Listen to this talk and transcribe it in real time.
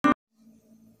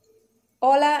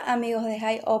Hola amigos de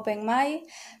Hive Open My,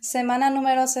 semana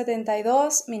número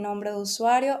 72, mi nombre de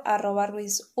usuario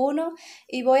 @ruiz1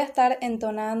 y voy a estar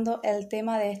entonando el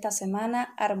tema de esta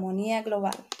semana, armonía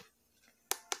global.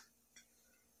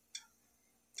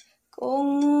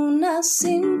 Con una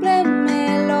simple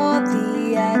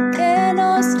melodía que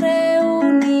nos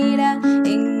reunirá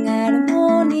en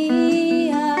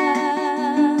armonía,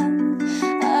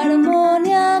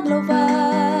 armonía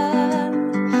global,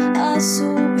 azul.